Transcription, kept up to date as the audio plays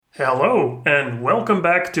Hello, and welcome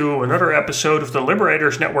back to another episode of the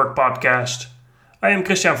Liberators Network podcast. I am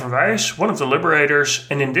Christian Verwijs, one of the Liberators,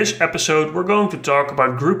 and in this episode we're going to talk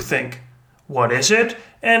about groupthink. What is it,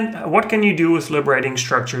 and what can you do with liberating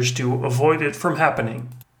structures to avoid it from happening?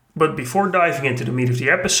 But before diving into the meat of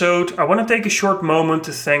the episode, I want to take a short moment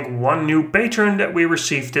to thank one new patron that we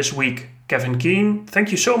received this week. Kevin Keane,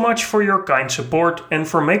 thank you so much for your kind support and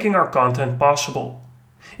for making our content possible.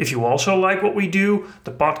 If you also like what we do,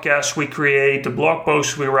 the podcasts we create, the blog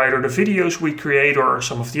posts we write, or the videos we create, or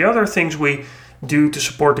some of the other things we do to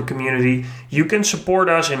support the community, you can support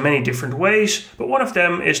us in many different ways, but one of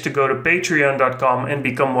them is to go to patreon.com and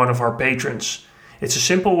become one of our patrons. It's a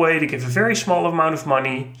simple way to give a very small amount of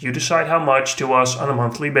money, you decide how much, to us on a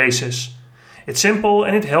monthly basis. It's simple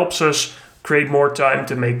and it helps us create more time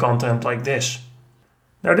to make content like this.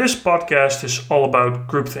 Now, this podcast is all about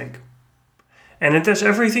groupthink. And it has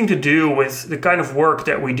everything to do with the kind of work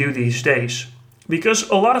that we do these days. Because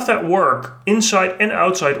a lot of that work, inside and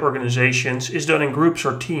outside organizations, is done in groups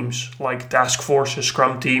or teams, like task forces,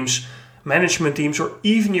 scrum teams, management teams, or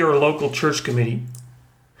even your local church committee.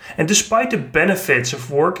 And despite the benefits of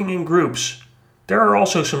working in groups, there are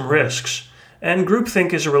also some risks. And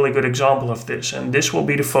groupthink is a really good example of this, and this will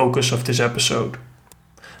be the focus of this episode.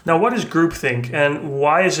 Now, what is groupthink and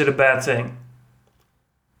why is it a bad thing?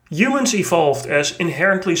 Humans evolved as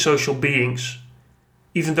inherently social beings.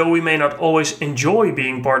 Even though we may not always enjoy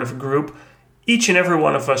being part of a group, each and every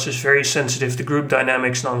one of us is very sensitive to group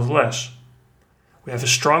dynamics nonetheless. We have a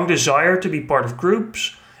strong desire to be part of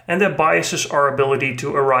groups, and that biases our ability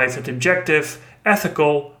to arrive at objective,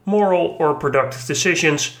 ethical, moral, or productive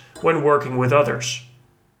decisions when working with others.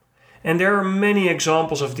 And there are many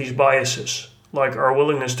examples of these biases, like our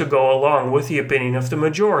willingness to go along with the opinion of the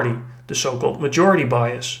majority, the so-called majority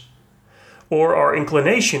bias, or our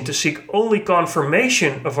inclination to seek only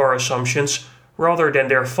confirmation of our assumptions rather than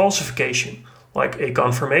their falsification, like a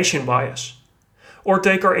confirmation bias, or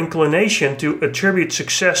take our inclination to attribute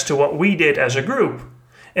success to what we did as a group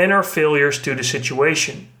and our failures to the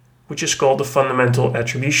situation, which is called the fundamental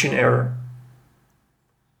attribution error.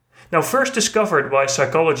 Now, first discovered by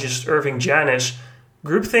psychologist Irving Janis,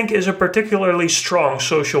 groupthink is a particularly strong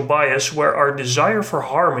social bias where our desire for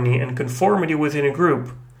harmony and conformity within a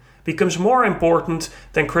group becomes more important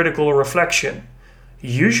than critical reflection,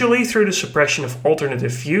 usually through the suppression of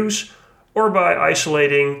alternative views, or by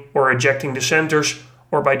isolating or ejecting dissenters,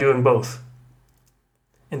 or by doing both.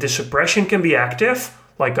 And this suppression can be active,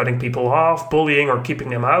 like cutting people off, bullying, or keeping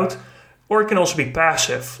them out, or it can also be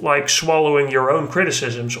passive, like swallowing your own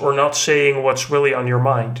criticisms or not saying what's really on your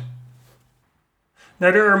mind. Now,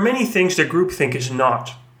 there are many things that groupthink is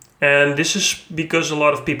not, and this is because a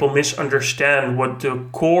lot of people misunderstand what the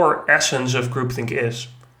core essence of groupthink is.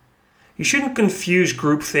 You shouldn't confuse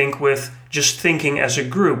groupthink with just thinking as a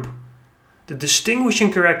group. The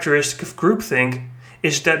distinguishing characteristic of groupthink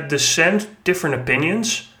is that different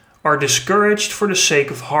opinions are discouraged for the sake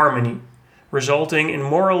of harmony, resulting in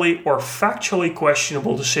morally or factually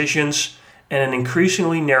questionable decisions and an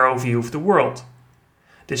increasingly narrow view of the world.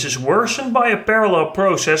 This is worsened by a parallel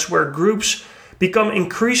process where groups become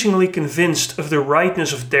increasingly convinced of the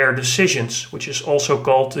rightness of their decisions, which is also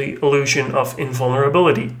called the illusion of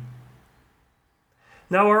invulnerability.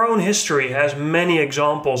 Now, our own history has many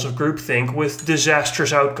examples of groupthink with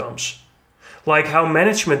disastrous outcomes, like how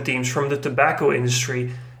management teams from the tobacco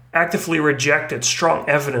industry actively rejected strong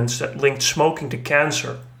evidence that linked smoking to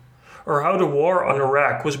cancer, or how the war on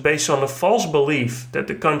Iraq was based on the false belief that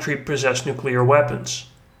the country possessed nuclear weapons.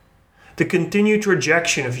 The continued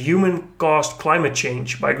rejection of human-caused climate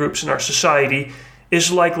change by groups in our society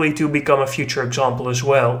is likely to become a future example as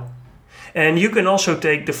well. And you can also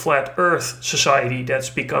take the flat earth society that's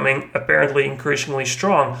becoming apparently increasingly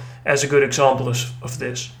strong as a good example of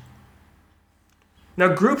this.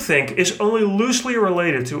 Now, groupthink is only loosely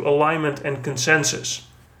related to alignment and consensus.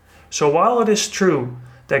 So while it is true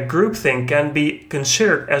that groupthink can be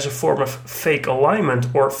considered as a form of fake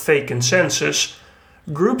alignment or fake consensus,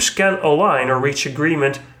 groups can align or reach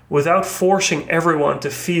agreement without forcing everyone to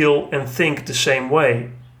feel and think the same way.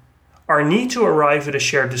 Our need to arrive at a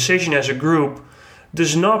shared decision as a group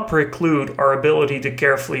does not preclude our ability to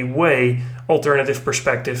carefully weigh alternative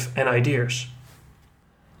perspectives and ideas.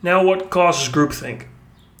 Now, what causes groupthink?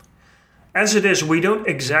 As it is, we don't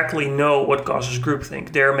exactly know what causes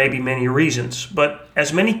groupthink. There may be many reasons, but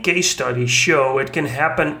as many case studies show, it can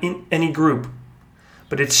happen in any group.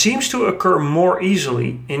 But it seems to occur more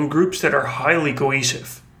easily in groups that are highly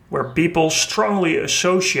cohesive, where people strongly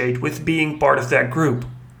associate with being part of that group.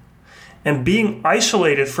 And being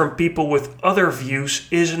isolated from people with other views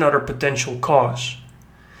is another potential cause.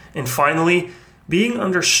 And finally, being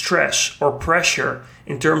under stress or pressure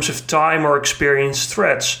in terms of time or experienced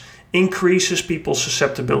threats increases people's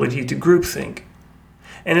susceptibility to groupthink.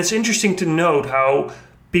 And it's interesting to note how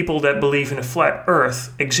people that believe in a flat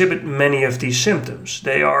earth exhibit many of these symptoms.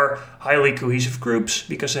 They are highly cohesive groups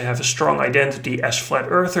because they have a strong identity as flat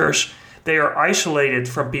earthers. They are isolated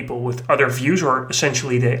from people with other views, or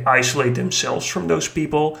essentially they isolate themselves from those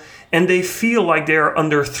people, and they feel like they are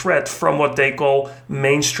under threat from what they call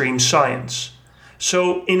mainstream science.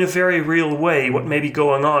 So in a very real way, what may be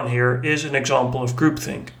going on here is an example of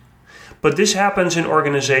groupthink. But this happens in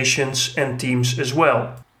organizations and teams as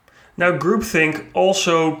well. Now, groupthink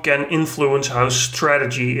also can influence how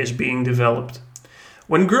strategy is being developed.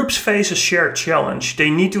 When groups face a shared challenge, they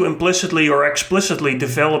need to implicitly or explicitly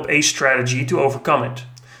develop a strategy to overcome it,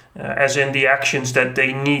 as in the actions that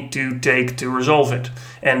they need to take to resolve it,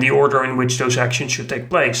 and the order in which those actions should take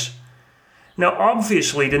place. Now,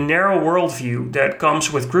 obviously, the narrow worldview that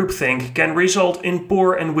comes with groupthink can result in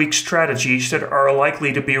poor and weak strategies that are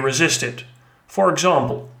likely to be resisted. For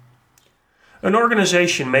example, an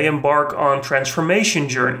organization may embark on transformation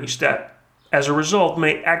journeys that, as a result,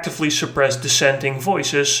 may actively suppress dissenting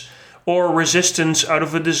voices or resistance out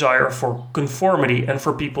of a desire for conformity and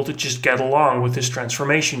for people to just get along with this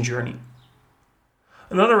transformation journey.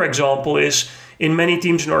 Another example is, in many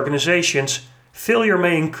teams and organizations, failure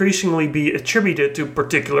may increasingly be attributed to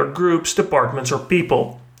particular groups, departments, or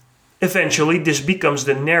people. Eventually, this becomes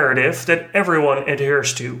the narrative that everyone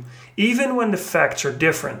adheres to, even when the facts are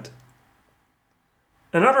different.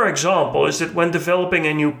 Another example is that when developing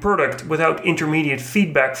a new product without intermediate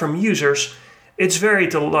feedback from users, it's very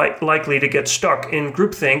likely to get stuck in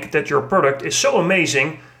groupthink that your product is so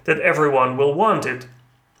amazing that everyone will want it,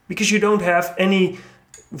 because you don't have any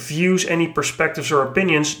views, any perspectives or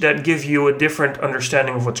opinions that give you a different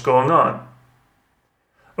understanding of what's going on.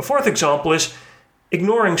 A fourth example is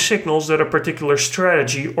ignoring signals that a particular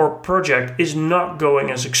strategy or project is not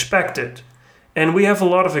going as expected. And we have a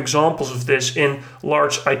lot of examples of this in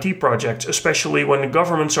large IT projects, especially when the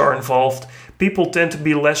governments are involved. People tend to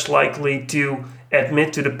be less likely to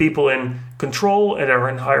admit to the people in control and are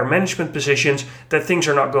in higher management positions that things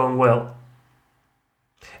are not going well.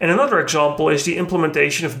 And another example is the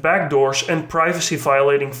implementation of backdoors and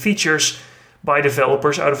privacy-violating features by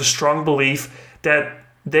developers out of a strong belief that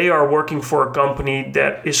they are working for a company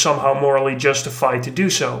that is somehow morally justified to do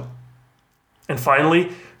so. And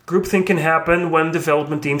finally, groupthink can happen when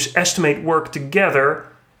development teams estimate work together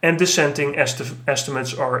and dissenting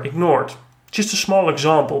estimates are ignored. Just a small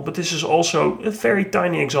example, but this is also a very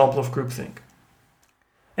tiny example of groupthink.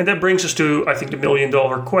 And that brings us to, I think, the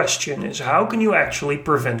million-dollar question is, how can you actually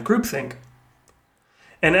prevent groupthink?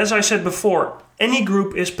 And as I said before, any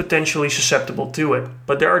group is potentially susceptible to it,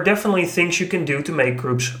 but there are definitely things you can do to make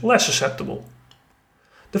groups less susceptible.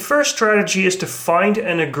 The first strategy is to find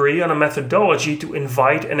and agree on a methodology to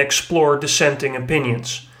invite and explore dissenting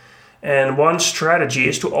opinions. And one strategy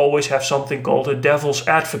is to always have something called a devil's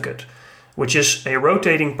advocate, which is a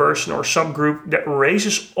rotating person or subgroup that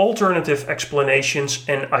raises alternative explanations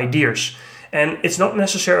and ideas. And it's not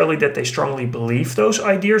necessarily that they strongly believe those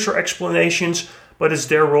ideas or explanations, but it's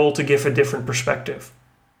their role to give a different perspective.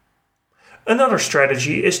 Another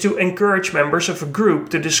strategy is to encourage members of a group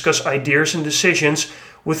to discuss ideas and decisions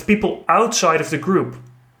with people outside of the group,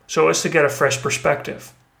 so as to get a fresh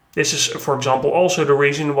perspective. This is, for example, also the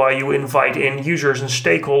reason why you invite in users and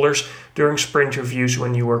stakeholders during sprint reviews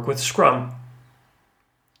when you work with Scrum.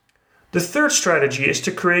 The third strategy is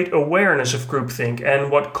to create awareness of groupthink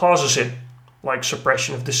and what causes it, like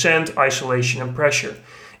suppression of dissent, isolation, and pressure.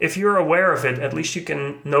 If you're aware of it, at least you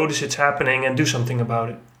can notice it's happening and do something about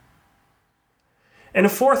it. And a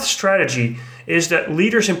fourth strategy is that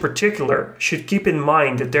leaders in particular should keep in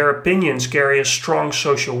mind that their opinions carry a strong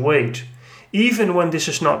social weight, even when this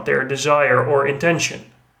is not their desire or intention.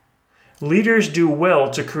 Leaders do well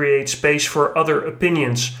to create space for other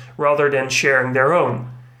opinions rather than sharing their own.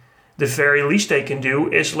 The very least they can do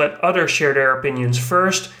is let others share their opinions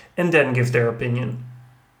first and then give their opinion.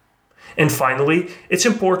 And finally, it's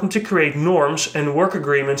important to create norms and work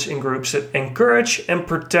agreements in groups that encourage and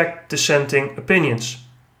protect dissenting opinions.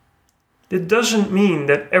 It doesn't mean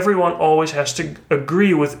that everyone always has to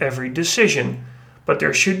agree with every decision, but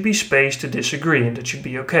there should be space to disagree, and that should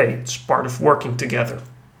be okay. It's part of working together.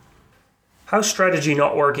 How strategy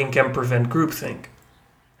not working can prevent groupthink.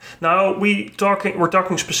 Now, we're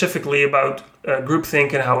talking specifically about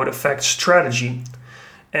groupthink and how it affects strategy.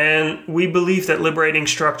 And we believe that liberating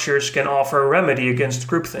structures can offer a remedy against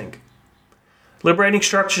groupthink. Liberating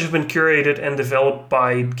structures have been curated and developed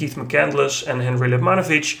by Keith McCandless and Henry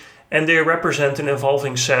Lepmanovich, and they represent an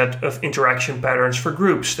evolving set of interaction patterns for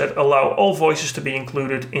groups that allow all voices to be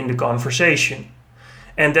included in the conversation.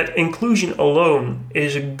 And that inclusion alone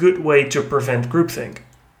is a good way to prevent groupthink.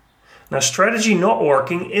 Now, strategy not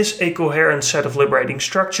working is a coherent set of liberating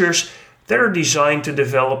structures that are designed to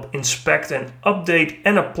develop, inspect, and update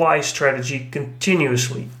and apply strategy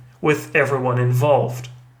continuously with everyone involved.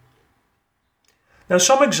 Now,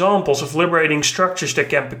 some examples of liberating structures that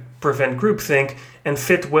can prevent groupthink and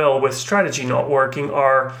fit well with strategy not working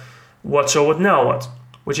are what so what now what,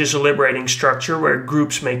 which is a liberating structure where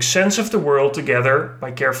groups make sense of the world together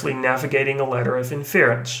by carefully navigating a ladder of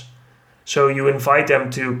inference. So you invite them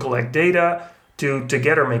to collect data, to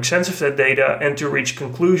together make sense of that data, and to reach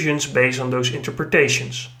conclusions based on those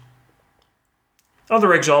interpretations.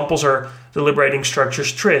 Other examples are the liberating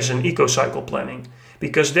structures TRIZ and eco-cycle planning,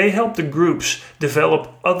 because they help the groups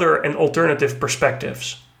develop other and alternative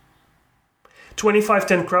perspectives.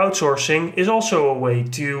 2510 crowdsourcing is also a way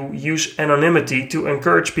to use anonymity to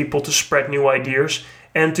encourage people to spread new ideas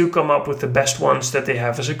and to come up with the best ones that they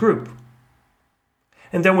have as a group.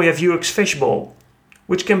 And then we have UX Fishbowl,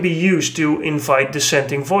 which can be used to invite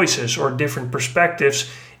dissenting voices or different perspectives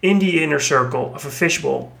in the inner circle of a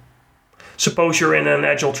fishbowl. Suppose you're in an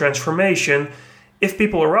agile transformation. If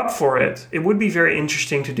people are up for it, it would be very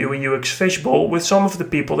interesting to do a UX Fishbowl with some of the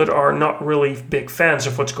people that are not really big fans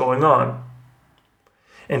of what's going on.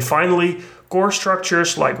 And finally, core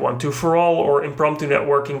structures like One Two For All or impromptu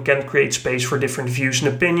networking can create space for different views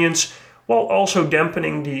and opinions, while also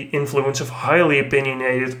dampening the influence of highly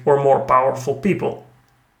opinionated or more powerful people.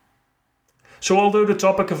 So although the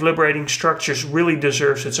topic of liberating structures really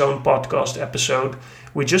deserves its own podcast episode,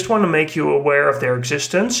 we just want to make you aware of their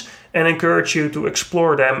existence and encourage you to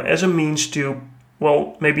explore them as a means to,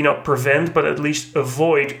 well, maybe not prevent, but at least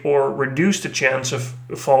avoid or reduce the chance of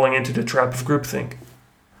falling into the trap of groupthink.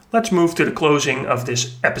 Let's move to the closing of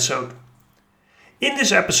this episode. In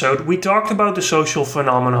this episode, we talked about the social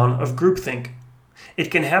phenomenon of groupthink.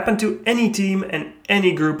 It can happen to any team and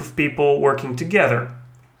any group of people working together.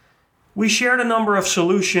 We shared a number of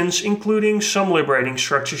solutions, including some liberating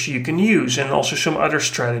structures you can use and also some other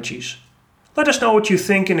strategies. Let us know what you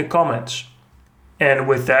think in the comments. And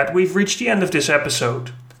with that, we've reached the end of this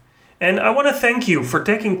episode. And I want to thank you for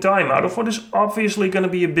taking time out of what is obviously going to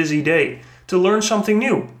be a busy day to learn something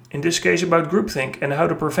new, in this case about groupthink and how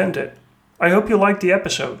to prevent it. I hope you liked the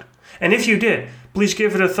episode. And if you did, please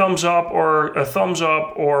give it a thumbs up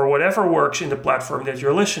or whatever works in the platform that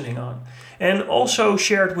you're listening on. And also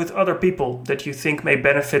share it with other people that you think may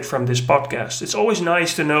benefit from this podcast. It's always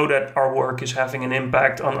nice to know that our work is having an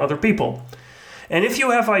impact on other people. And if you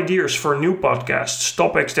have ideas for new podcasts,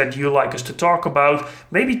 topics that you like us to talk about,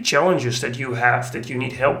 maybe challenges that you have that you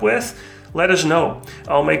need help with, let us know.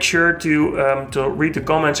 I'll make sure to read the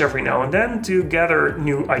comments every now and then to gather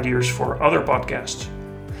new ideas for other podcasts.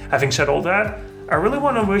 Having said all that, I really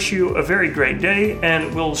want to wish you a very great day,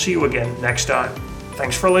 and we'll see you again next time.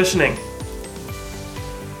 Thanks for listening.